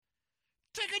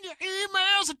Taking your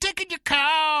emails and taking your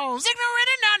calls. Ignorant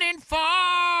and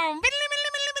uninformed.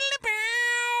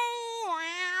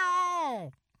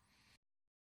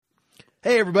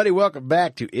 Hey, everybody. Welcome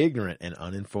back to Ignorant and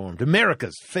Uninformed,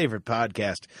 America's favorite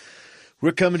podcast.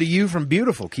 We're coming to you from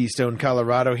beautiful Keystone,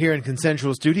 Colorado, here in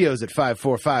Consensual Studios at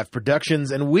 545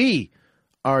 Productions, and we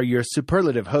are your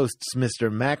superlative hosts,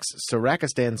 Mr. Max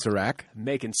Sarakistan Sarak.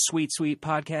 Making sweet, sweet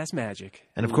podcast magic.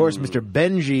 And, of course, Mr.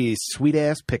 Benji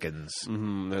Sweet-Ass Pickens.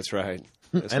 That's right.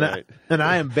 That's and right.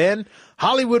 I am Ben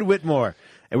Hollywood Whitmore,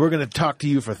 and we're going to talk to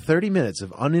you for 30 minutes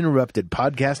of uninterrupted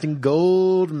podcasting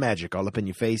gold magic all up in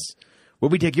your face, where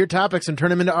we take your topics and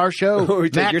turn them into our show. Or we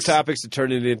take Max. your topics and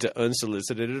turn it into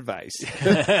unsolicited advice.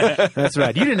 That's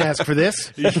right. You didn't ask for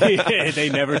this. They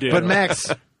never do. But Max,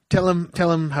 tell him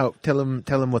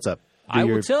what's up. I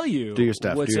will tell you. Do your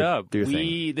stuff. What's up? Do your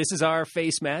thing. This is our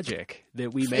face magic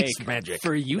that we Face make magic.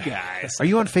 for you guys. Are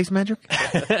you on Face Magic?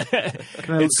 Can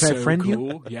I friend you?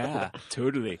 Cool. Yeah,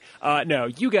 totally. No,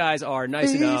 you guys are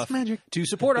nice Face enough magic. to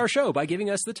support our show by giving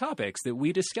us the topics that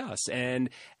we discuss. And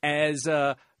as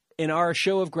in our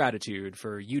show of gratitude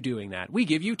for you doing that, we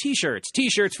give you T-shirts.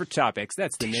 T-shirts for topics.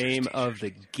 That's the name of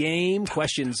the game.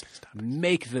 Questions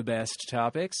make the best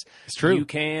topics. It's true. You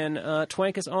can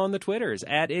twank us on the Twitters,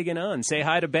 at Ig and Un. Say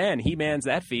hi to Ben. He mans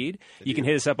that feed. You can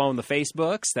hit us up on the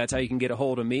Facebooks. That's how you can get a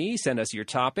hold of me. Send us your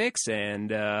topics, and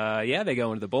they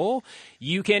go into the bowl.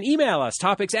 You can email us,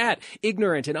 topics at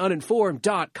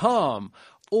ignorantanduninformed.com.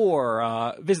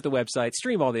 Or visit the website,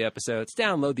 stream all the episodes,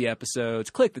 download the episodes,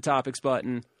 click the topics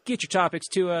button, get your topics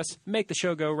to us, make the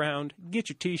show go round, get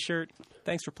your T-shirt.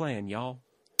 Thanks for playing, y'all.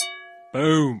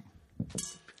 Boom.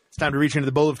 It's time to reach into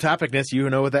the bowl of topicness. You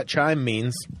know what that chime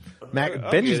means.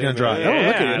 Benji's going to draw it. Yeah, Oh,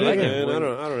 look at I it. like Look at it. it. I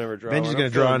don't ever draw. Benji's one. going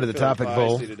I'm to draw feeling- into the feeling topic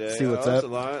bowl. feisty today. See what's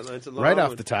Oh, up. That's a long Right off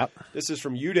one. the top. This is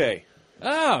from Uday.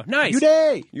 Oh, nice.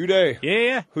 Uday! Uday.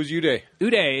 Yeah. Who's Uday?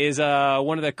 Uday is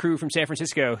one of the crew from San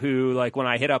Francisco who, like, when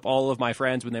I hit up all of my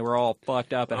friends when they were all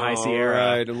fucked up at High Sierra.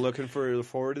 All right, I'm looking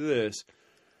forward to this.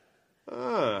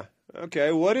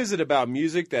 Okay. What is it about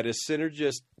music that is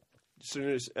synergistic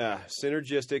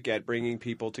at bringing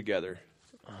people together?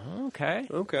 Okay.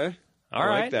 Okay. All I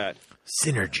right. like that.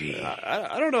 Synergy.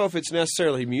 I don't know if it's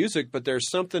necessarily music, but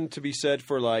there's something to be said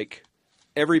for, like,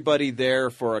 everybody there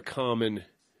for a common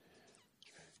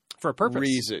For a purpose.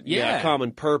 reason. Yeah.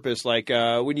 Common purpose. Like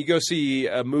when you go see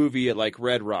a movie at like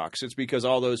Red Rocks, it's because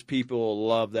all those people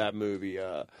love that movie.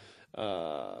 The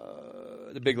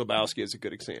Big Lebowski is a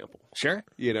good example. Sure.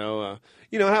 You know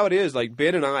how it is. Like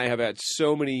Ben and I have had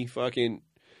so many fucking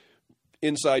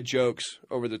inside jokes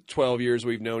over the 12 years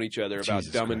we've known each other about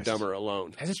Jesus Dumb and Christ. Dumber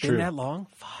alone. Has it True. been that long?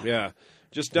 Fuck. Yeah.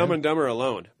 Just Dumb and Dumber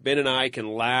alone. Ben and I can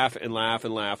laugh and laugh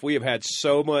and laugh. We have had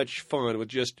so much fun with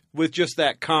just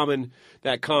that common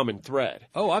thread.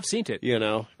 Oh, I've seen it. You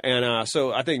know, and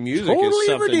so I think music Totally is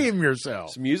something. redeem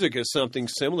yourself. Music is something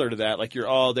similar to that. Like you're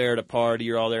all there to party,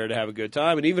 you're all there to have a good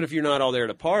time, and even if you're not all there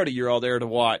to party, you're all there to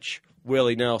watch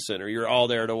Willie Nelson, or you're all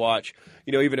there to watch.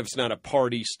 You know, even if it's not a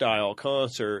party style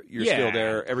concert, you're Yeah. still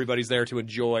there. Everybody's there to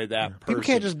enjoy that person. People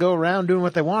can't just go around doing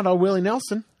what they want, all Willie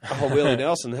Nelson. Oh, Willie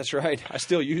Nelson, that's right. I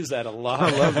still use that a lot. I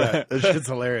love that. That shit's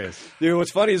hilarious. Dude,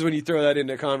 what's funny is when you throw that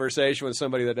into conversation with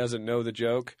somebody that doesn't know the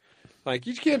joke. Like,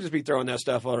 you can't just be throwing that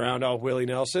stuff all around, all Willie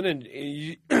Nelson, and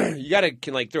you got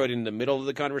to throw it in the middle of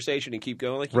the conversation and keep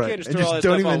going. Like, you Right. can't just And throw just all that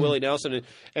don't stuff on even- Willie Nelson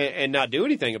and not do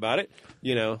anything about it,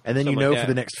 you know. And then you something know like for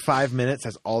the that. next 5 minutes,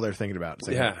 that's all they're thinking about. It's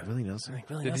like, Yeah. Willie Nelson.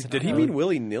 Did he mean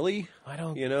willy-nilly? I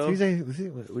don't. You know?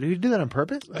 Did he do that on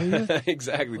purpose?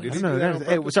 Exactly. Did he No, do that on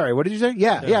hey, purpose? sorry, what did you say?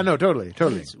 Yeah, no, totally.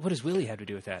 What does Willie have to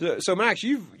do with that? So, Max,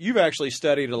 you've actually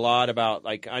studied a lot about,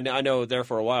 like, I know there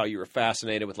for a while you were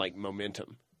fascinated with, like,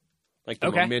 momentum. Like the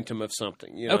Okay. momentum of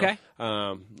something, you know? Okay.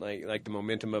 Like the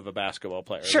momentum of a basketball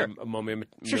player. Sure. A momentum,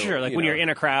 Sure. Like when know. you're in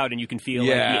a crowd and you can feel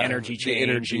like the energy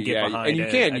change and get behind and you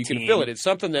a can team. feel it. It's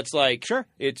something that's like Sure.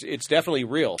 It's definitely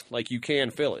real. Like you can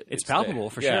feel it. It's there.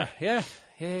 palpable for Yeah. sure.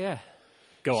 Yeah.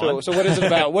 Go on. So what is it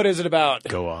about? What is it about?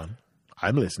 Go on.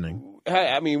 I'm listening.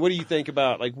 I mean, what do you think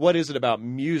about like what is it about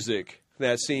music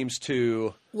that seems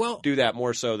to do that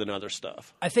more so than other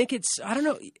stuff? I think I don't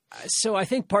know. So I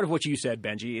think part of what you said,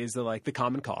 Benji, is the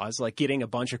common cause, like getting a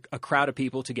crowd of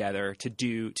people together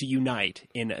to unite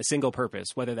in a single purpose,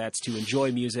 whether that's to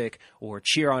enjoy music or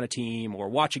cheer on a team or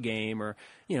watch a game or,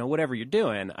 you know, whatever you're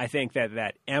doing. I think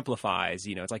that amplifies,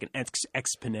 you know, it's like an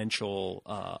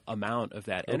exponential amount of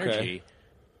that energy.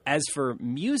 As for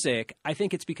music, I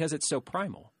think it's because it's so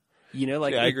primal. You know,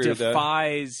 like I it agree with that.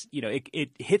 defies, you know, it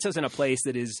hits us in a place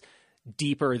that is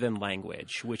deeper than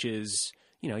language, which is,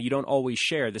 you don't always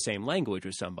share the same language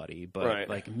with somebody, but Right.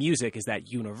 like music is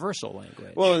that universal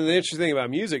language. Well, and the interesting thing about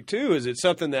music too is it's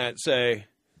something that, say,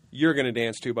 you're going to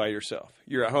dance to by yourself.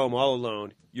 You're at home all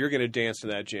alone. You're going to dance to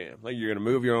that jam. Like you're going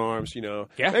to move your arms, Yeah.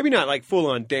 Maybe not like full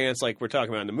on dance like we're talking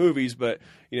about in the movies, but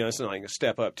it's not like a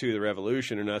step up to the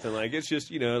revolution or nothing. Like it's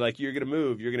just like you're going to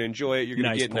move. You're going to enjoy it. You're going to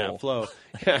Nice get in pull. that flow.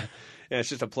 Yeah, it's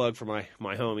just a plug for my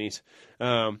homies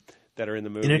that are in the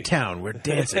movie. In a town where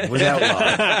dancing was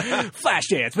outlawed. Flash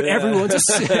dance, but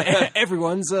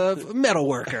everyone's a metal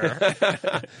worker.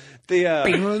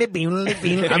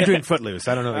 I'm doing Footloose.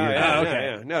 I don't know what you're doing.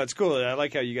 Okay. No, it's cool. I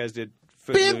like how you guys did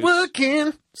Been Footloose.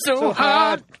 working so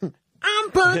hard.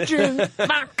 I'm punching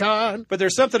my card. But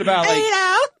there's something about like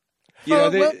out.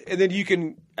 and then you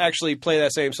can actually play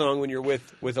that same song when you're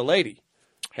with a lady,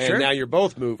 and Sure. now you're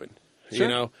both moving.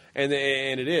 Sure. And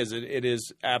it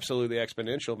is absolutely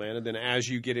exponential, man. And then as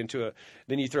you get into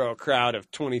then you throw a crowd of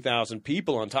 20,000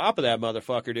 people on top of that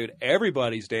motherfucker, dude.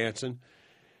 Everybody's dancing.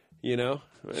 Sure.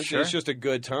 It's just a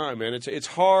good time, man. It's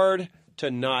hard to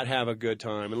not have a good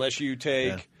time unless you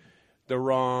take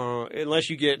unless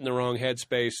you get in the wrong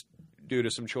headspace due to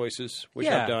some choices, which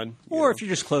I've done. Or if you're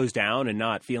just closed down and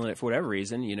not feeling it for whatever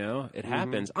reason, it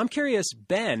happens. I'm curious,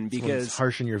 Ben, It's because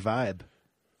harshing your vibe.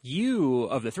 you,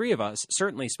 of the three of us,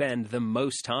 certainly spend the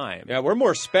most time. Yeah, we're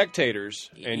more spectators,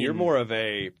 and you're more of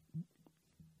a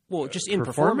Well, just in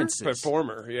Performer? performances.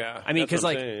 performer. Yeah, I mean, That's because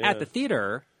what like I'm saying, at yeah. the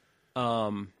theater,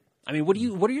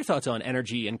 what are your thoughts on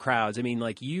energy and crowds? I mean,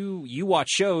 like you watch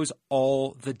shows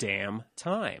all the damn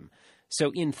time. So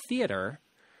in theater,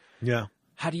 Yeah.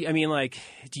 how do you? I mean, like,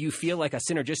 do you feel like a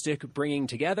synergistic bringing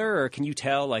together, or can you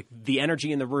tell like the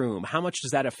energy in the room? How much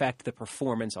does that affect the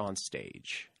performance on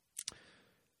stage?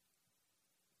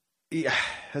 Yeah,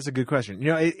 that's a good question.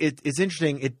 It's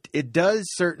interesting. It does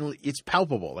certainly. It's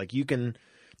palpable. Like you can,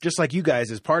 just like you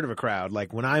guys as part of a crowd.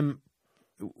 Like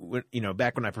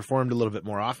back when I performed a little bit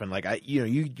more often. Like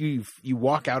you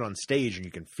walk out on stage and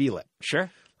you can feel it.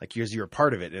 Sure. Like you're a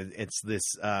part of it. It's this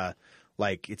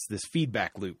it's this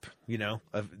feedback loop.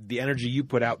 Of the energy you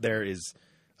put out there is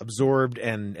absorbed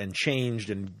and changed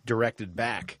and directed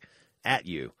back at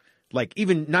you. Like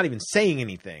not even saying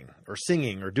anything or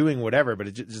singing or doing whatever, but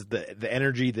it's just the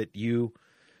energy that you.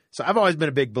 So I've always been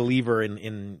a big believer in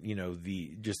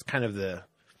the just kind of the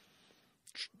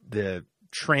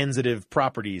transitive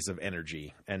properties of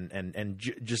energy and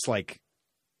just like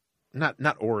not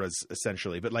auras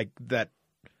essentially, but like that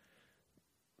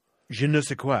je ne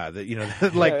sais quoi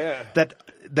that like that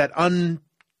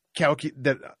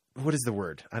what is the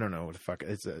word? I don't know what the fuck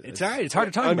it's It's all right. It's hard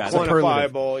to talk about.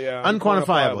 Unquantifiable, yeah.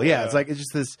 Unquantifiable, yeah. It's like it's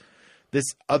just this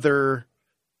other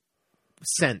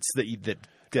sense that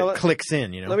clicks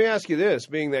in. Let me ask you this: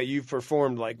 being that you've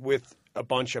performed like with a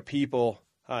bunch of people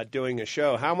doing a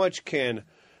show, how much can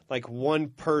like one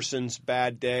person's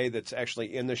bad day that's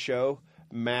actually in the show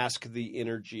mask the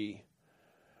energy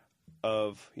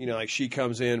of like she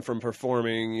comes in from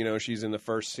performing, she's in the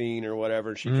first scene or whatever,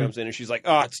 and she comes in and she's like,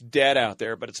 oh, it's dead out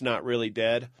there, but it's not really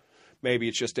dead. Maybe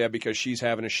it's just dead because she's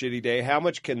having a shitty day. How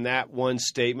much can that one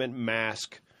statement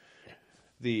mask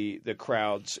the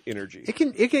crowd's energy?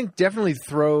 It can definitely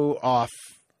throw off.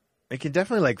 It can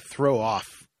definitely like throw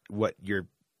off what you're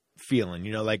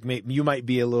feeling. Like you might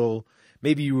be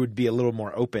maybe you would be a little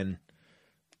more open.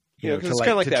 Because it's kind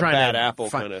of like that bad apple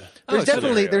kind of. There's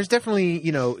definitely it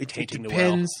Tainting the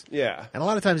depends. Yeah. And a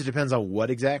lot of times it depends on what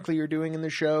exactly you're doing in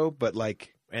the show, but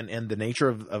like and the nature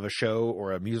of a show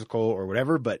or a musical or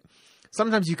whatever. But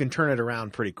sometimes you can turn it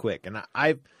around pretty quick. And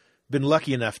I've been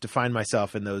lucky enough to find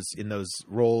myself in those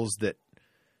roles that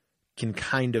can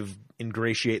kind of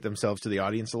ingratiate themselves to the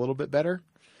audience a little bit better.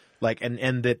 Like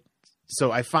and that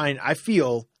so I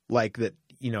feel like that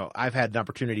I've had an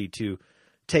opportunity to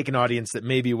take an audience that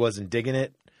maybe wasn't digging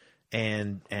it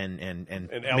and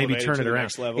maybe turn it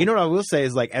around. What I will say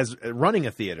is like as running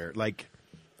a theater, like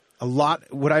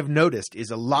what I've noticed is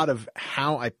a lot of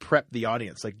how I prep the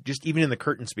audience, like just even in the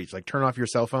curtain speech, like turn off your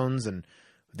cell phones and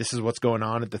this is what's going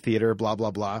on at the theater, blah,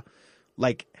 blah, blah.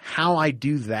 Like how I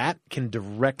do that can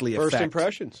directly affect. First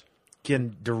impressions.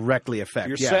 Can directly affect.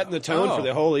 You're setting the tone for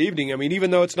the whole evening. I mean,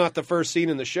 even though it's not the first scene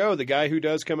in the show, the guy who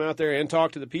does come out there and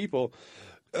talk to the people,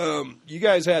 you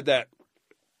guys had that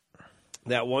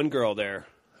one girl there.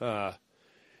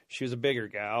 She was a bigger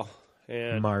gal,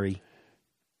 and Mari.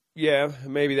 Yeah,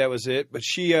 maybe that was it. But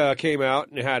she came out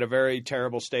and had a very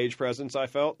terrible stage presence, I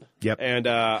felt. Yep. And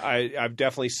I've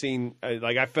definitely seen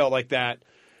I felt like that.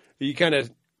 You kind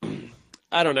of,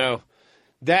 I don't know.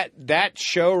 That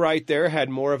show right there had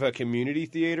more of a community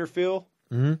theater feel.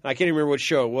 Mm-hmm. I can't even remember what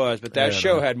show it was, but that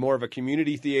show had more of a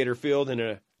community theater feel than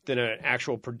an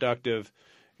actual productive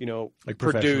Like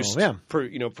produced,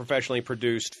 professional, professionally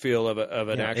produced feel of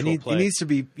an actual play. It needs to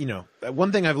be,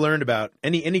 one thing I've learned about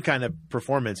any kind of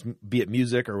performance, be it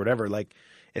music or whatever, like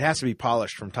it has to be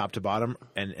polished from top to bottom,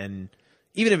 and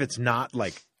even if it's not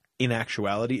like in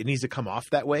actuality, it needs to come off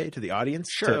that way to the audience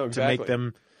to make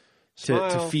them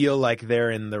to feel like they're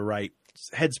in the right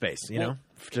headspace,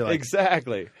 to like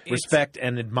exactly respect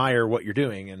and admire what you're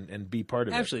doing and be part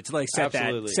of it. Absolutely, to like set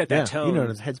that tone,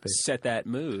 headspace. set that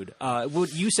mood.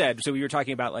 What you said, so we were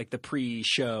talking about like the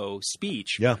pre-show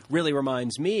speech. Yeah. Really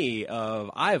reminds me of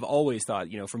I've always thought,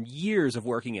 from years of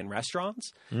working in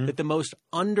restaurants, that the most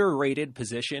underrated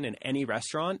position in any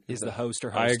restaurant is the host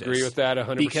or hostess. I agree with that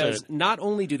 100%. Because not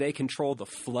only do they control the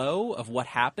flow of what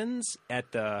happens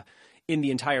in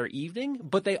the entire evening,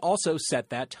 but they also set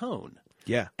that tone.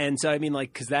 Yeah. And so, I mean,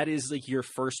 like, because that is like your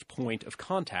first point of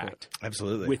contact.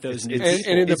 Absolutely. With those new people.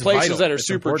 And in the places vital. that are It's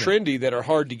super important. trendy, that are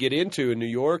hard to get into in New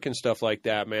York and stuff like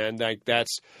that, man, like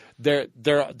that's their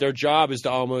job is to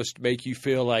almost make you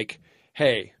feel like,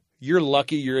 hey, you're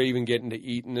lucky you're even getting to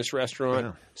eat in this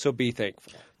restaurant, so be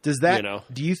thankful. Does that,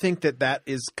 do you think that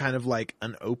is kind of like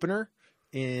an opener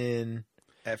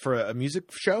for a music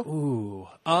show? Ooh.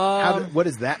 What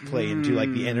does that play into,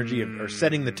 like the energy or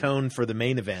setting the tone for the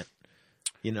main event?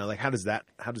 Like how does that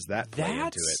play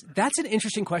into it? That's an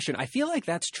interesting question. I feel like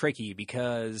that's tricky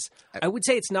because I would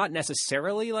say it's not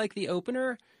necessarily like the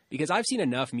opener, because I've seen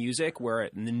enough music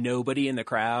where nobody in the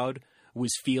crowd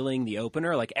was feeling the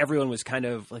opener. Like everyone was kind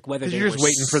of like whether they you're were just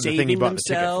waiting for the thing you bought the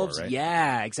ticket themselves. for, right?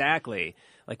 Yeah, exactly.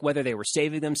 Like whether they were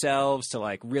saving themselves to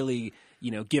like really,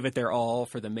 give it their all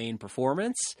for the main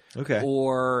performance. Okay.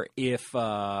 Or if,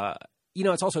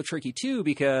 it's also tricky too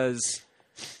because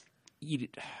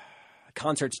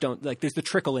concerts don't like there's the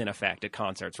trickle-in effect at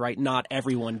concerts, right? Not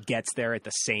everyone gets there at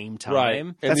the same time. Right.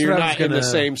 And That's you're what I was not in the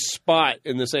same spot,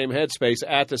 in the same headspace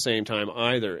at the same time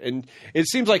either. And it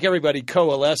seems like everybody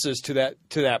coalesces to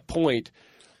that point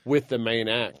with the main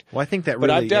act. Well, I think that But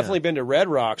really, I've definitely been to Red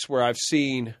Rocks where I've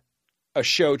seen a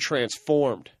show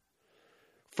transformed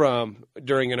from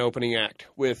during an opening act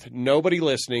with nobody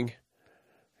listening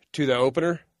to the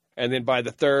opener. And then by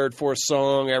the third, fourth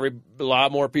song, a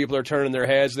lot more people are turning their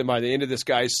heads. Then by the end of this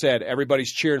guy's set,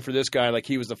 everybody's cheering for this guy like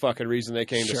he was the fucking reason they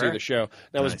came to see the show.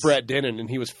 That was Brett Dennen, and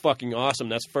he was fucking awesome.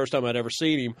 That's the first time I'd ever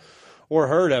seen him or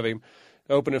heard of him.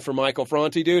 Opening for Michael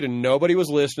Franti, dude, and nobody was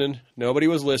listening.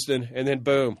 And then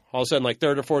boom, all of a sudden, like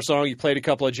third or fourth song, you played a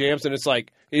couple of jams, and it's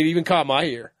like, it even caught my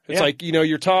ear. It's like,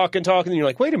 you're talking, and you're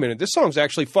like, wait a minute, this song's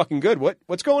actually fucking good.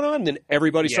 What's going on? And then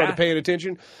everybody started paying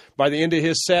attention. By the end of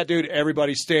his set, dude,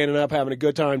 everybody's standing up, having a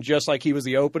good time, just like he was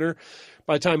the opener.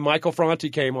 By the time Michael Franti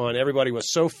came on, everybody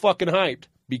was so fucking hyped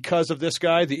because of this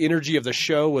guy. The energy of the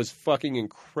show was fucking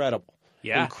incredible.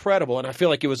 Yeah. Incredible. And I feel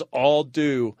like it was all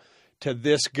due to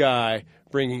this guy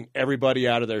bringing everybody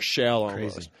out of their shell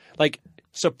almost. Crazy. Like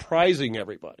surprising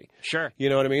everybody. Sure. You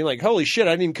know what I mean? Like, holy shit, I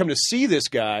didn't even come to see this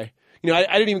guy. I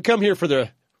didn't even come here for the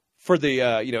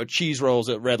cheese rolls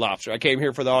at Red Lobster. I came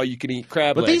here for the all-you-can-eat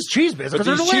crab But legs. these cheese biscuits But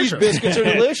are these delicious. cheese biscuits are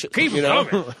delicious. Keep you know?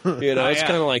 It's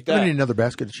kind of like I need that. another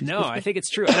basket of cheese. No, I think it's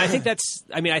true, and I think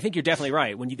I think you're definitely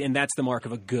right. And that's the mark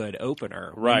of a good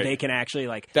opener. When Right. they can actually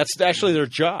That's actually their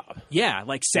job.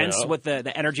 sense You know? what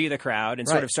the energy of the crowd and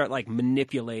sort Right. of start like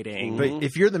manipulating. But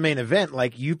if you're the main event,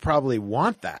 like you probably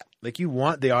want that. Like you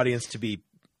want the audience to be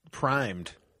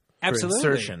primed Absolutely.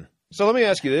 for insertion. So let me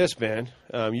ask you this, man.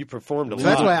 You performed a So lot.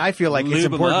 that's why I feel like it's Lube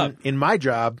 'em important up. in my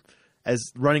job as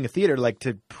running a theater, like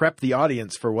to prep the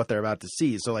audience for what they're about to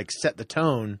see. So like set the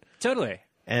tone Totally.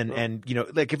 and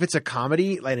like if it's a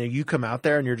comedy, like you come out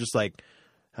there and you're just like,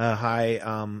 hi,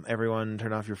 everyone,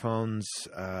 turn off your phones.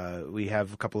 We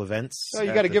have a couple events. Oh, you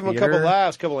at got to the give them a theater. couple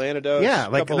laughs, couple anecdotes. Yeah,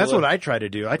 like couple that's of- what I try to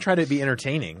do. I try to be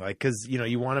entertaining, like because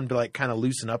you want them to like kind of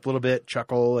loosen up a little bit,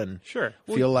 chuckle, and Sure.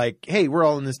 feel like, hey, we're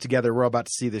all in this together. We're all about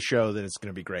to see the show. Then it's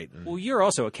going to be great. And, Well, you're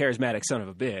also a charismatic son of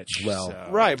a bitch. Well, so.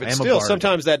 Right, I but am a still, bard.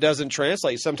 sometimes that doesn't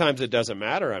translate. Sometimes it doesn't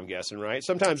matter, I'm guessing, right?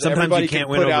 Sometimes Sometimes everybody you can't can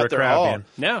win put over out a their crowd, all. man.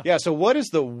 No. Yeah, so what is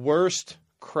the worst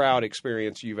crowd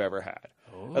experience you've ever had?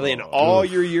 I mean, in all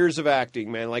your years of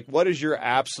acting, man, like what is your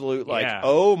absolute, like, Yeah.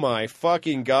 oh my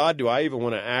fucking God, do I even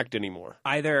want to act anymore?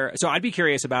 So I'd be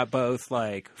curious about both,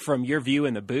 like from your view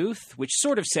in the booth, which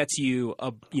sort of sets you,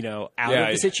 out Yeah,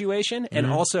 of the situation, and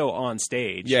also on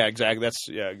stage. Yeah, exactly.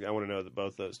 I want to know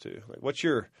both those two. Like, what's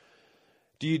your,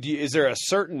 is there a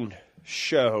certain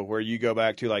show where you go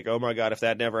back to like, oh my God, if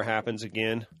that never happens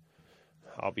again,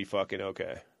 I'll be fucking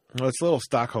okay. well, it's a little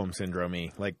Stockholm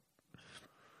syndrome-y. Like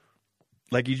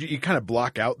you kind of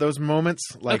block out those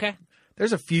moments. Like Okay.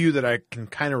 there's a few that I can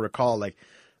kind of recall. Like,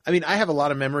 I mean, I have a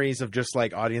lot of memories of just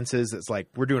like audiences. It's like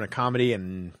we're doing a comedy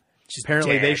and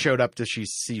apparently dead. they showed up to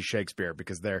see Shakespeare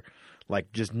because they're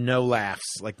like just no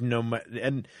laughs, like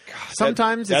and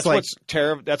sometimes that's it's like what's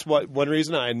terrible. That's one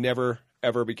reason I never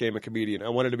ever became a comedian. I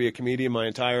wanted to be a comedian my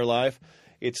entire life.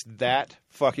 It's that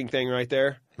fucking thing right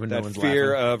there. When no that one's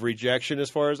fear laughing. of rejection as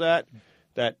far as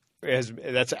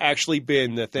that's actually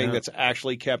been the thing that's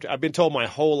actually kept. I've been told my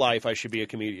whole life I should be a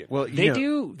comedian. well, They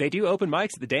know, do open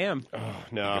mics at the Dam. Oh,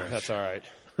 no, that's all right.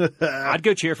 I'd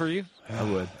go cheer for you. I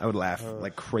would laugh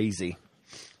like crazy.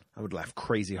 I would laugh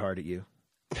crazy hard at you.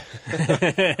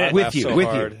 I'd with laugh you, so with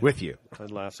hard. you, with you.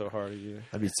 I'd laugh so hard at you.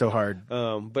 I'd be so hard.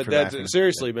 But For that's laughing.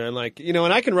 seriously, man. Like, and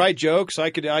I can write jokes. I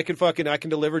can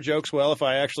deliver jokes well if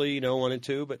I actually, wanted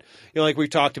to. But like we've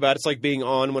talked about, it's like being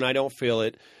on when I don't feel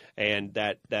it, and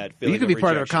that feeling. You could be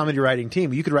part of a rejection. comedy writing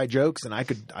team. You could write jokes, and I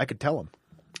could tell them.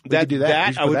 That do that.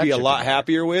 You should I put would that be a shit lot together.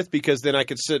 happier with, because then I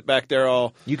could sit back there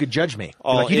all You could judge me.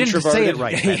 All Like, you didn't just say it introverted.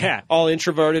 right. Ben. Yeah. all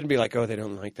introverted and be like, oh, they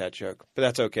don't like that joke, but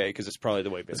that's okay because it's probably the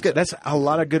way. It's good. That's a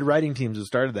lot of good writing teams have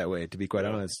started that way. To be quite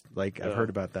honest, like I've heard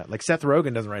about that. Like Seth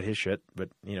Rogen doesn't write his shit, but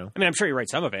I mean, I'm sure you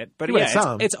write some of it, but You yeah, writes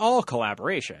some. it's all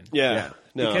collaboration. Yeah,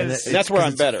 no, Because- and that's where I'm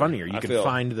it's better. Funnier. You I can feel.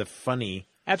 find the funny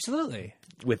Absolutely.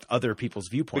 with other people's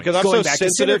viewpoints. Because I'm Going so back to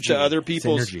sensitive to synergy. other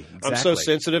people's. Synergy, I'm so exactly.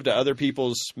 sensitive to other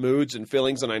people's moods and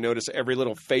feelings, and I notice every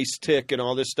little face tick and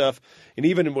all this stuff. And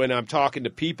even when I'm talking to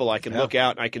people, I can look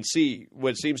out and I can see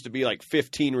what seems to be like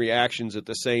 15 reactions at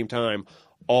the same time,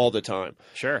 all the time.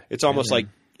 Sure. It's almost like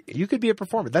you could be a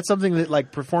performer. That's something that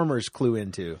like performers clue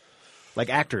into, like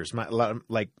actors.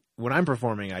 Like when I'm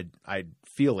performing, I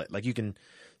feel it. Like you can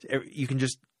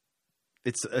just.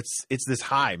 It's this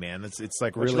high, man. It's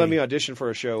like why don't really. you let me audition for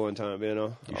a show one time.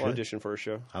 I'll should. audition for a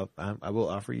show. I will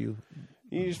offer you.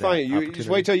 You just that find you just opportunity.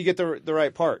 wait till you get the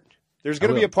right part. There's going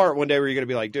to be will. a part one day where you're going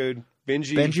to be like, dude,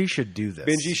 Benji should do this.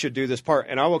 Benji should do this part,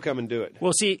 and I will come and do it.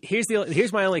 Well, see, here's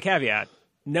my only caveat.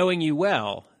 Knowing you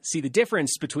well, see the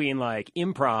difference between like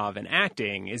improv and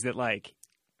acting is that like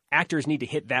actors need to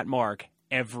hit that mark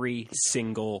every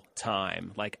single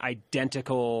time, like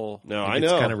identical. No, It I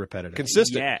gets know. kind of repetitive.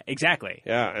 Consistent. Yeah, exactly.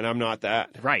 Yeah, and I'm not that.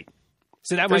 Right.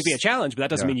 So that might be a challenge, but that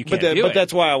doesn't mean you can't do it. But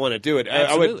that's why I want to do it.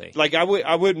 Absolutely.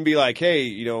 I wouldn't be like,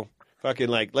 hey, fucking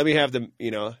like, let me have them,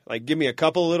 like, give me a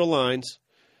couple little lines,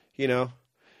 and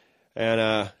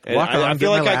Walk on, I get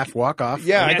feel my like laugh, walk off.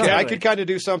 yeah, I exactly. could kind of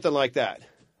do something like that,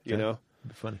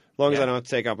 Funny. as long as I don't have to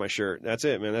take off my shirt. That's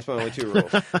it, man. That's my only two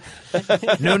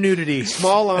rules. No nudity.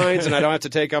 Small lines, and I don't have to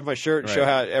take off my shirt and show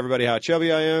Right. everybody how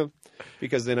chubby I am,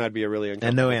 because then I'd be a really And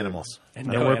uncomfortable. no animals. And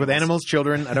I no don't work with animals. animals,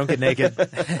 children. I don't get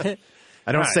naked.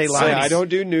 I don't Right, say so lines. I don't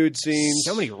do nude scenes.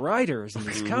 So many writers in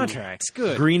these contracts.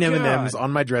 Good. Green God. M&Ms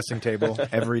on my dressing table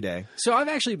every day. So I've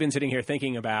actually been sitting here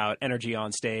thinking about energy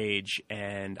on stage,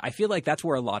 and I feel like that's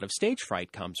where a lot of stage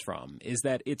fright comes from, is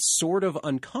that it's sort of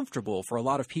uncomfortable for a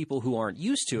lot of people who aren't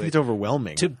used to it It's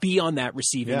overwhelming. to be on that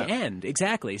receiving Yeah. end.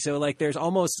 Exactly. So like there's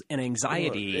almost an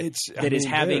anxiety I that is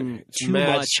mean, having it's too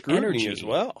mad much scrutiny energy as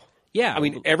well. Yeah. I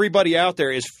mean, everybody out there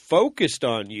is focused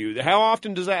on you. How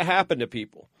often does that happen to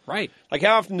people? right. Like,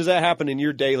 how often does that happen in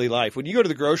your daily life? When you go to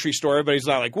the grocery store, everybody's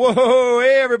not like, whoa,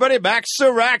 hey, everybody, Max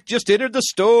Serac just entered the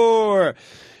store.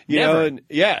 You Never. know, and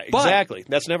yeah, But- exactly.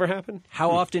 That's never happened?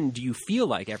 How often do you feel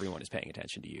like everyone is paying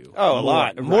attention to you? Oh, a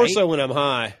lot. More right? so when I'm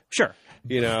high, Sure.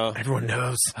 you know. Everyone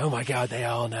knows. Oh my God, they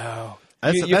all know.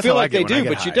 That's, You that's feel how I like get they when I do, get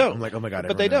but you high. don't. I'm like, oh my God,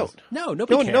 But they everyone don't. knows. No,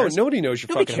 nobody cares. Nobody knows you're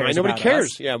Nobody fucking high. cares Nobody about cares.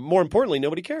 us. Yeah, more importantly,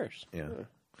 nobody cares. Yeah.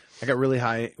 I got really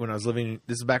high when I was living.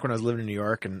 This is back when I was living in New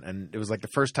York, and it was like the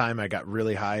first time I got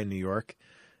really high in New York,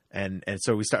 and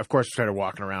so we of course we started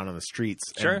walking around on the streets.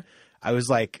 Sure. And I was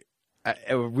like,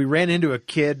 we ran into a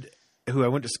kid who I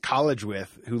went to college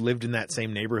with who lived in that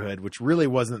same neighborhood, which really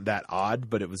wasn't that odd,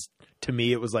 but it was, to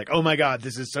me, it was like, oh my God,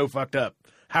 this is so fucked up.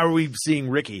 How are we seeing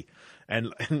Ricky?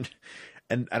 And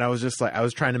I was just like, I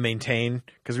was trying to maintain,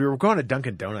 because we were going to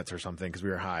Dunkin' Donuts or something because we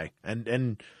were high,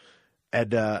 and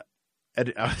I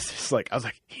was just like,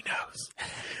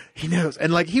 he knows,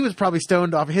 and like he was probably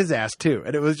stoned off his ass too,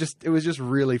 and it was just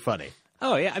really funny.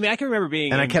 Oh yeah, I mean, I can remember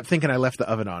being. And I kept thinking I left the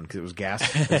oven on because it was gas.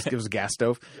 It was a gas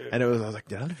stove, and I was like,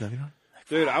 did I leave the oven on?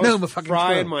 Dude, I No, was my fucking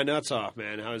frying throat. my nuts off,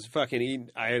 man. I was fucking eating.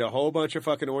 I ate a whole bunch of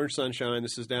fucking Orange Sunshine.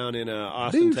 This is down in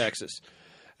Austin, Texas.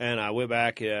 And I went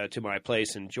back to my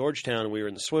place in Georgetown, and we were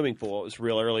in the swimming pool. It was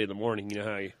real early in the morning. You know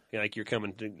how like you're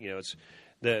coming to, it's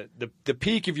the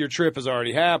peak of your trip has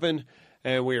already happened,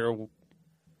 and we were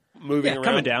moving around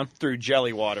coming down through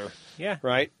jelly water. Yeah.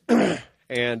 Right?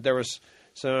 And there was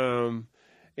some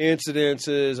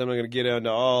incidences. I'm not going to get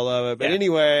into all of it. But Yeah.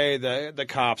 anyway, the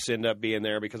cops end up being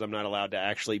there because I'm not allowed to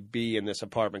actually be in this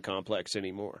apartment complex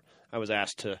anymore. I was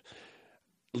asked to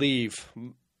leave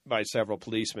by several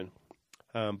policemen.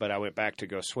 but I went back to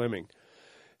go swimming.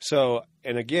 So,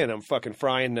 and again, I'm fucking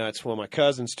frying nuts. Well, my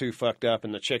cousin's too fucked up,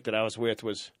 and the chick that I was with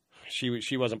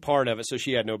she wasn't part of it, so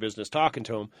she had no business talking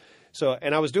to him. So,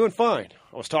 and I was doing fine.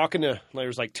 I was talking to, there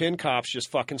was like 10 cops just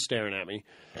fucking staring at me,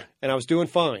 and I was doing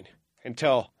fine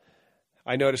until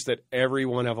I noticed that every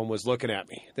one of them was looking at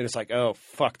me. Then it's like, oh,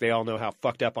 fuck, they all know how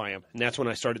fucked up I am. And that's when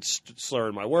I started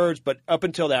slurring my words. But up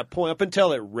until that point, up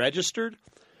until it registered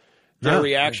their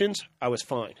reactions, I was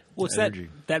fine. Well, it's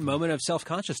that moment of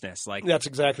self-consciousness. Like, that's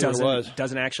exactly what it was.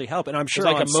 Doesn't actually help. And I'm sure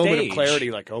it's like on a moment stage, of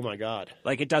clarity, like, oh, my God.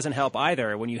 Like, it doesn't help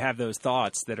either when you have those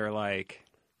thoughts that are like...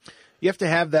 You have to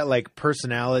have that like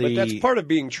personality. But that's part of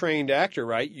being trained actor,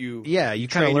 right? You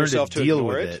kind of learn to deal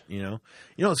with it. You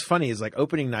know what's funny is like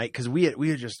opening night, because we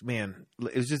had just, man,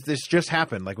 it was just, this just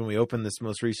happened like when we opened this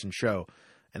most recent show,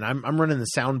 and I'm running the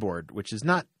soundboard, which is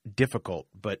not difficult,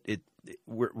 but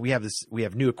we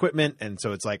have new equipment, and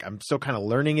so it's like I'm still kind of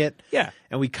learning it. Yeah,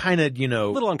 and we kind of a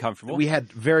little uncomfortable. We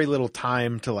had very little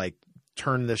time to like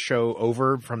turn the show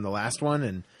over from the last one,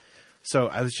 and so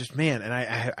I was just, man, and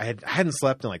I hadn't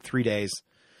slept in like 3 days.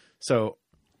 So,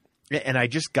 and I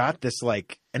just got this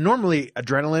like, and normally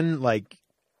adrenaline, like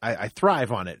I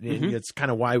thrive on it. Mm-hmm. It's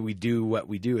kind of why we do what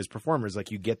we do as performers.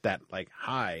 Like you get that like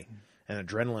high and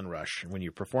adrenaline rush when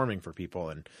you're performing for people.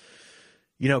 And,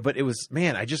 but it was,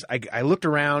 man, I looked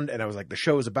around and I was like, the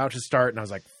show was about to start and I was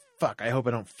like, fuck, I hope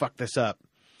I don't fuck this up.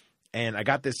 And I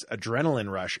got this adrenaline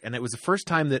rush, and it was the first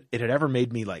time that it had ever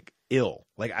made me like ill.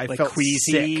 Like I felt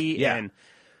queasy. Sick. Yeah. And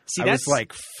I was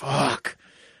like, fuck.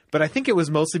 But I think it was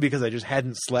mostly because I just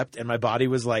hadn't slept, and my body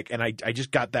was like, and I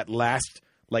just got that last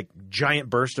like giant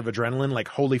burst of adrenaline, like,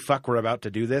 holy fuck, we're about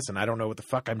to do this, and I don't know what the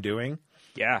fuck I'm doing.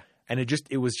 Yeah. And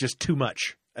it was just too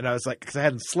much. And I was like, because I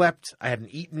hadn't slept, I hadn't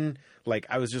eaten, like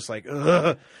I was just like,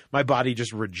 ugh. My body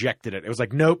just rejected it. It was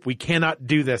like, nope, we cannot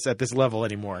do this at this level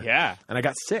anymore. Yeah. And I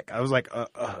got sick. I was like, did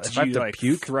if I have you to like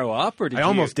puke, throw up, or did I you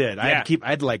almost did. Yeah. I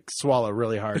had to like swallow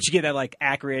really hard. But you get that like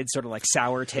acrid sort of like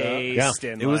sour taste.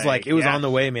 Yeah. And it was like it was yeah. on the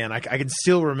way, man. I can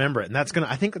still remember it, and I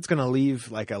think it's gonna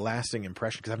leave like a lasting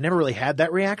impression, because I've never really had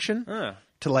that reaction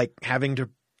to like having to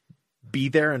be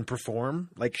there and perform.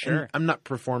 Like, sure. I'm not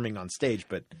performing on stage,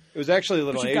 but it was actually a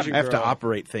little Asian girl. I have to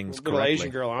operate things correctly. A little Asian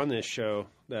girl on this show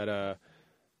that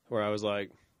where I was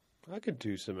like, I could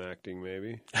do some acting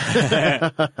maybe.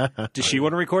 Does she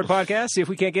want to record podcasts? See if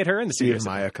we can't get her in the See studio. if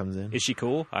Maya comes in. Is she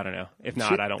cool? I don't know. If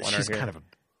not, I don't want her She's here. kind of a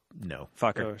no.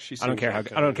 Fuck her. Oh, I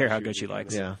don't care how good she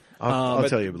likes. Yeah, I'll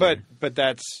tell you. But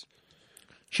that's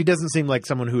she doesn't seem like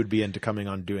someone who would be into coming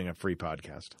on doing a free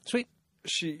podcast. Sweet.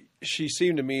 She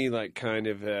seemed to me like kind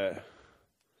of a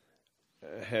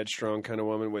headstrong kind of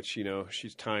woman, which,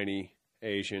 she's tiny,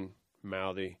 Asian,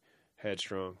 mouthy,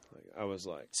 headstrong. Like, I was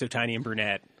like, so tiny and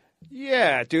brunette.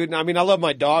 Yeah, dude. I mean, I love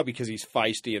my dog because he's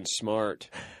feisty and smart.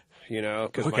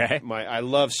 Because I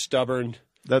love stubborn.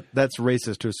 That's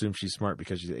racist to assume she's smart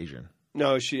because she's Asian.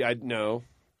 No, she's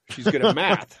good at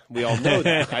math. We all know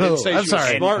that. I didn't say she was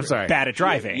smart. I'm sorry. Bad at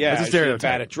driving. Yeah, it's a stereotype.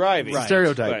 Bad at driving. Right.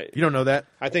 Stereotype. But you don't know that?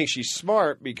 I think she's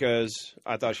smart because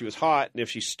I thought she was hot, and if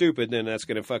she's stupid, then that's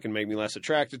going to fucking make me less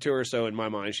attracted to her. So in my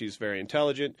mind, she's very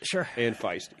intelligent, sure, and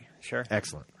feisty. Sure,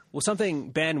 excellent. Well,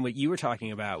 something, Ben, what you were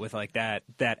talking about with like that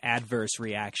adverse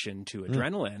reaction to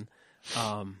adrenaline,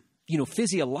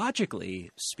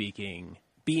 physiologically speaking,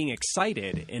 being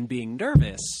excited and being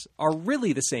nervous are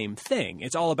really the same thing.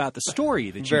 It's all about the story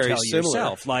that you tell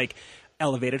yourself, like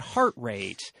elevated heart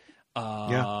rate,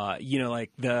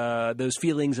 like those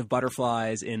feelings of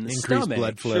butterflies in the increased stomach,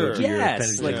 blood flow. Sure.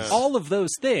 Yes, all of those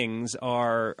things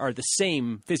are the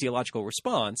same physiological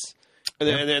response.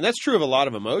 And that's true of a lot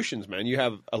of emotions, man. You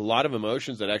have a lot of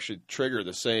emotions that actually trigger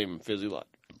the same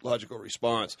physiological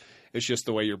response. It's just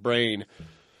the way your brain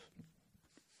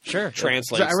translates.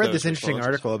 So I read this responses. interesting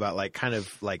article about like kind of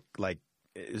like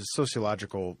sociology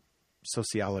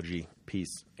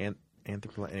piece and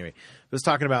anthropology. Anyway, it was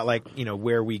talking about like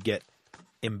where we get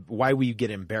why we get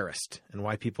embarrassed and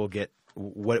why people get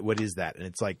what is that, and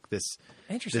it's like this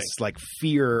like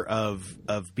fear of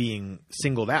being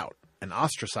singled out and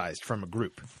ostracized from a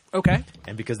group. Okay.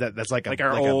 And because that's like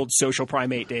our old social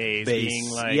primate days, being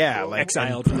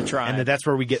exiled from the tribe. And that's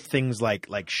where we get things like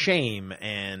shame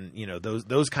and,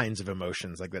 those kinds of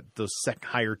emotions, like that, those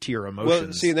higher tier emotions.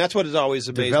 Well, see, and that's what has always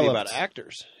amazed me about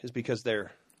actors, is because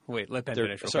they're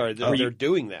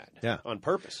doing that on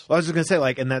purpose. Well, I was just going to say,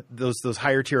 like, and that those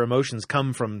higher tier emotions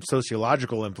come from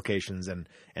sociological implications and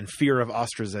fear of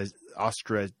ostracization,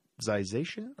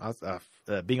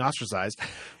 being ostracized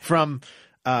from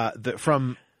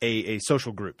a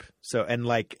social group. So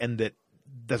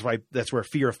that's where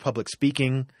fear of public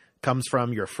speaking comes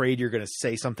from. You're afraid you're going to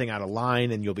say something out of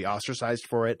line and you'll be ostracized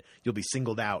for it. You'll be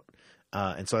singled out.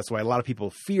 And so that's why a lot of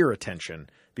people fear attention,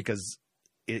 because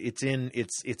it's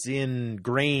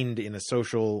ingrained in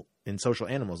social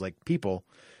animals like people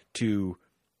to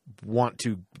want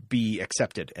to be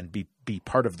accepted and be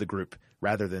part of the group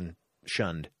rather than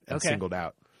shunned and singled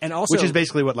out. And also, which is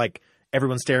basically what, like,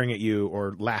 everyone's staring at you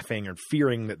or laughing or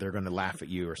fearing that they're going to laugh at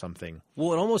you or something.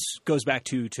 Well, it almost goes back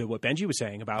to what Benji was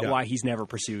saying about why he's never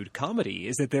pursued comedy,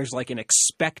 is that there's like an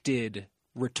expected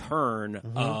return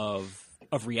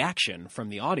of reaction from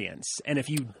the audience. And if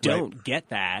you don't get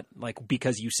that, like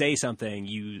because you say something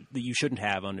that you shouldn't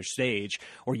have on stage,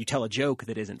 or you tell a joke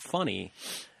that isn't funny,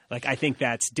 like I think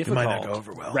that's difficult, might not go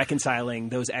over well. reconciling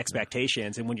those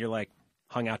expectations. And when you're like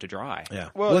hung out to dry. Yeah.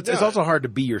 Well, it's also hard to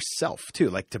be yourself too,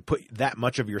 like to put that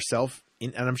much of yourself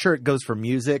in, and I'm sure it goes for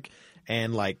music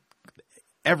and like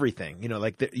everything, you know,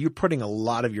 like you're putting a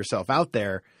lot of yourself out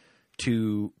there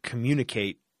to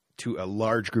communicate to a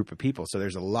large group of people. So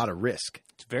there's a lot of risk.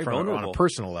 It's very vulnerable on a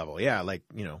personal level. Yeah. Like,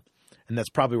 you know, and that's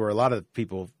probably where a lot of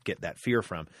people get that fear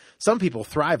from. Some people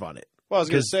thrive on it. Well, I was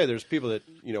going to say, there's people that,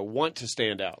 you know, want to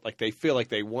stand out. Like they feel like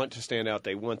they want to stand out.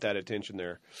 They want that attention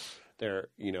there.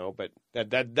 You know, but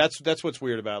that's what's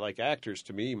weird about like actors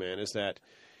to me, man, is that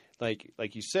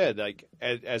like you said, like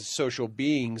as social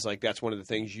beings, like that's one of the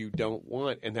things you don't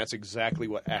want, and that's exactly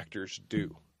what actors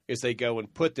do, is they go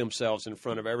and put themselves in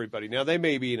front of everybody. Now they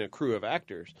may be in a crew of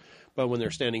actors, but when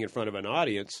they're standing in front of an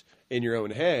audience in your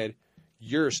own head,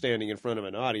 you're standing in front of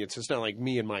an audience. It's not like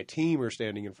me and my team are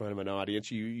standing in front of an audience.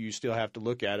 You still have to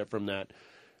look at it from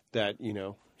that you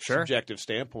know, subjective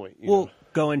standpoint. You know?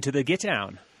 Going to the Get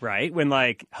Down, right? When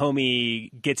like homie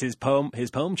gets his poem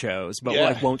chose, but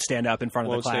like won't stand up in front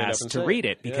of the class to read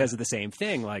it because of the same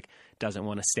thing. Like doesn't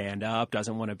want to stand up,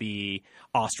 doesn't want to be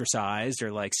ostracized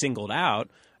or like singled out.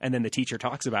 And then the teacher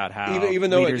talks about how even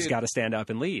though leaders got to stand up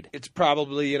and lead. It's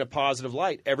probably in a positive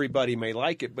light. Everybody may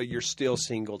like it, but you're still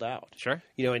singled out. Sure.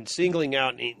 You know, and singling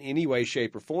out in any way,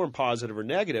 shape, or form, positive or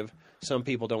negative, some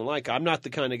people don't like. I'm not the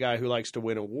kind of guy who likes to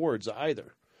win awards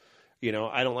either. You know,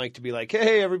 I don't like to be like,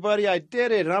 hey, everybody, I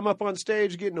did it, and I'm up on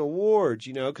stage getting awards,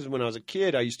 you know, because when I was a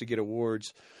kid, I used to get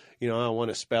awards. You know, I won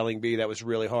a spelling bee. That was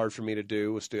really hard for me to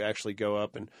do, was to actually go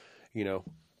up and, you know,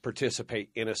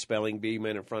 participate in a spelling bee,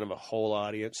 man, in front of a whole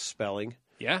audience spelling.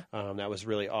 Yeah. That was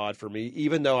really odd for me.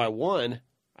 Even though I won,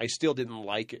 I still didn't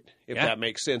like it, if that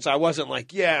makes sense. I wasn't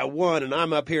like, I won, and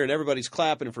I'm up here, and everybody's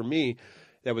clapping for me.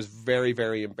 That was very,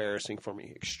 very embarrassing for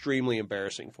me, extremely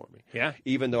embarrassing for me. Yeah.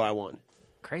 Even though I won.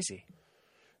 Crazy.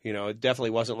 You know, it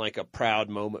definitely wasn't like a proud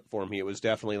moment for me. It was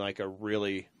definitely like a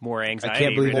really more anxiety. I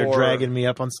can't believe they're dragging me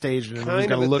up on stage and everyone's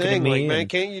going to look at me. Like, man,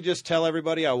 can't you just tell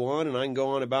everybody I won and I can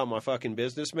go on about my fucking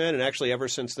business, man? And actually, ever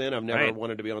since then, I've never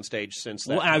wanted to be on stage since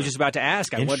that. Well, I was just about to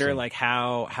ask. I wonder, like,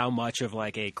 how much of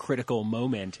like a critical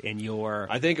moment in your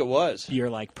I think it was your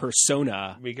like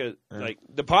persona, because like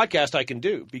the podcast I can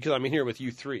do because I'm in here with you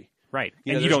three, right?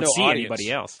 You and know, you don't see audience.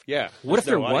 anybody else. Yeah. What if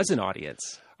there was an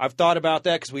audience? I've thought about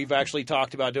that because we've actually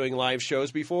talked about doing live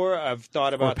shows before. I've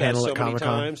thought about that so many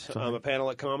times. I'm a panel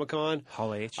at Comic-Con.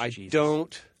 Hall H. I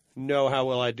don't know how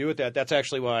well I do with that. That's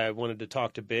actually why I wanted to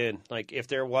talk to Ben. Like, if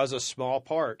there was a small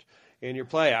part in your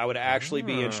play, I would actually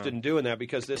be interested in doing that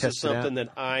because this is something that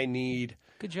I need.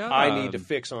 Good job. I need to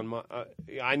fix on my.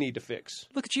 I need to fix.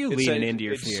 Look at you leaning into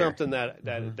your fear. It's something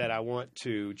that I want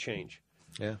to change.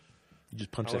 Yeah, you just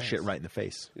punch that shit right in the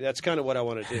face. That's kind of what I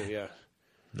want to do. Yeah.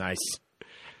 Nice.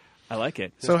 I like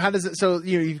it. So how does it? So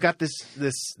you've got this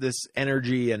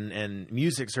energy and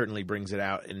music certainly brings it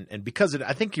out, and because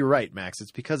I think you're right, Max.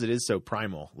 It's because it is so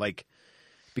primal. Like,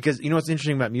 because you know what's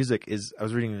interesting about music is I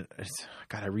was reading.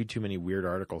 God, I read too many weird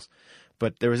articles,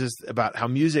 but there was this about how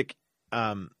music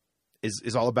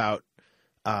is all about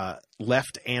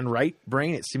left and right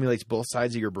brain. It stimulates both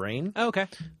sides of your brain. Oh, okay.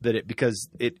 Because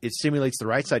it stimulates the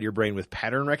right side of your brain with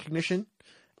pattern recognition.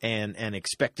 And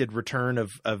expected return of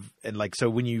and like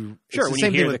so when you it's the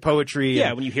same thing with poetry.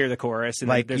 Yeah, when you hear the chorus and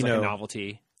like, there's like a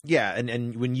novelty. Yeah,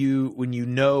 and when you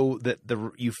know that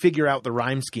you figure out the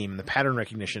rhyme scheme and the pattern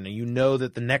recognition, and you know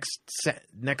that the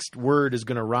next word is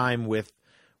going to rhyme with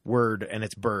word and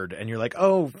it's bird, and you're like,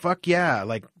 oh fuck yeah,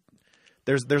 like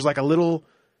there's like a little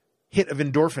hit of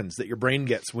endorphins that your brain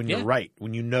gets when you're right,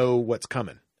 when you know what's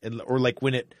coming, or like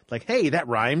when it like, hey, that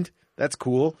rhymed. That's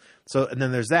cool. So, and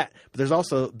then there's that, but there's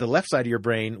also the left side of your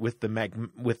brain with the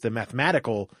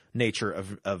mathematical nature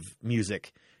of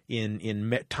music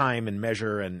in time and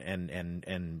measure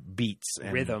and beats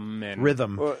and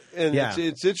rhythm. Well, and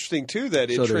it's interesting too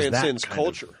that it transcends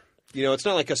culture. You know, it's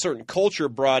not like a certain culture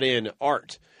brought in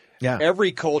art. Yeah,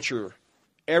 every culture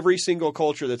every single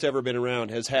culture that's ever been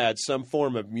around has had some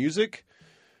form of music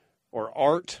or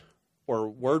art or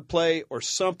wordplay or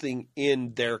something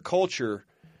in their culture,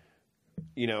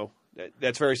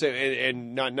 that's very same,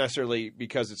 and not necessarily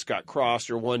because it's got crossed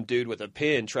or one dude with a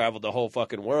pen traveled the whole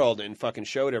fucking world and fucking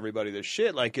showed everybody this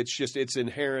shit. Like it's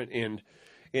inherent in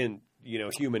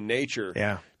human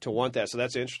nature to want that. So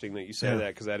that's interesting that you say that,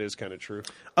 because that is kind of true.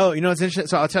 Oh, it's interesting.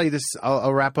 So I'll tell you this.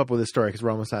 I'll wrap up with this story because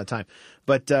we're almost out of time.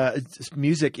 But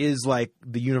music is like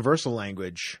the universal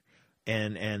language,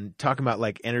 and talking about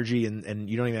like energy and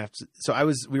you don't even have to.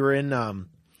 So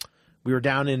we were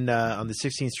down in on the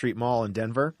 16th Street Mall in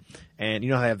Denver, and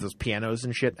how they have those pianos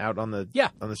and shit out on the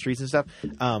streets and stuff.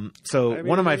 So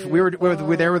we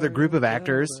were there with a group of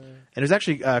actors, and it was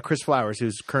actually Chris Flowers,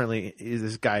 who's currently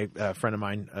this guy, a friend of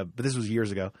mine, but this was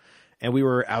years ago. And we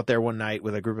were out there one night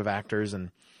with a group of actors, and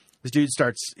this dude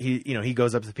he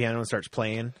goes up to the piano and starts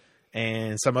playing,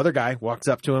 and some other guy walks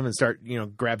up to him and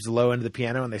grabs the low end of the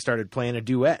piano, and they started playing a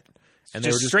duet, and they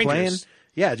were just strangers. playing.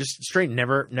 Yeah, just straight,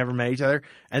 never met each other.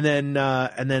 And then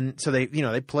so they,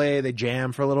 they play, they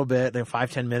jam for a little bit,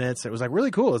 5-10 minutes. It was like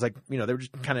really cool. It was like, they were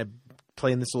just kind of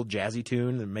playing this little jazzy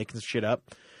tune and making this shit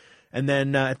up. And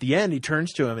then at the end, he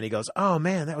turns to him and he goes, "Oh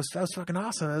man, that was fucking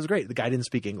awesome. That was great." The guy didn't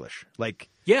speak English. Like,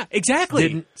 yeah,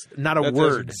 exactly. Not a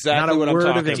word. Exactly not a what I'm word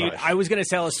talking of English. Dude, I was going to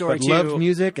tell a story but too. Loved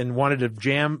music and wanted to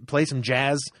play some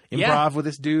jazz improv with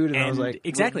this dude. And I was like,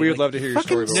 exactly. We would love to hear your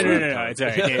story. No. It's all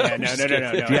right. Yeah, no.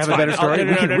 Do you have a better story?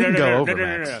 We can go over,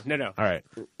 Max. No. All right.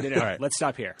 All right. Let's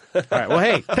stop here. All right. Well,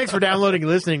 hey, thanks for downloading and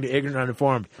listening to Ignorant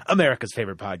Uninformed, America's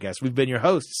favorite podcast. We've been your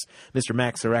hosts, Mr.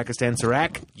 Max Sarakistan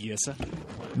Sarak, Yes, sir.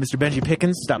 Mr. Benji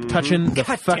Pickens. Stop touching the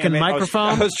fucking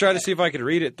microphone. I was trying to see if I could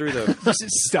read it through the.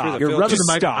 Stop. You're rubbing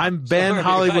the mic. Stop. I'm Ben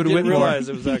Hollywood I didn't Whitmore. realize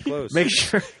it was that close. Make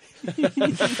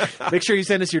sure you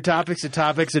send us your topics at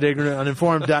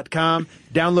ignorantuninformed.com.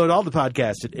 Download all the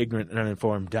podcasts at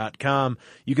ignorantuninformed.com.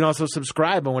 You can also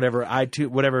subscribe on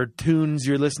whatever tunes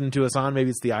you're listening to us on. Maybe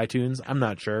it's the iTunes. I'm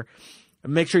not sure.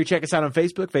 Make sure you check us out on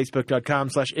Facebook,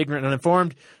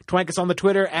 facebook.com/ignorantuninformed. Twank us on the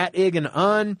Twitter at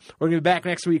 @igandun. We're going to be back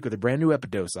next week with a brand new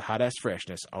epidose of hot-ass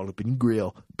freshness all up in your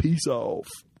grill. Peace off.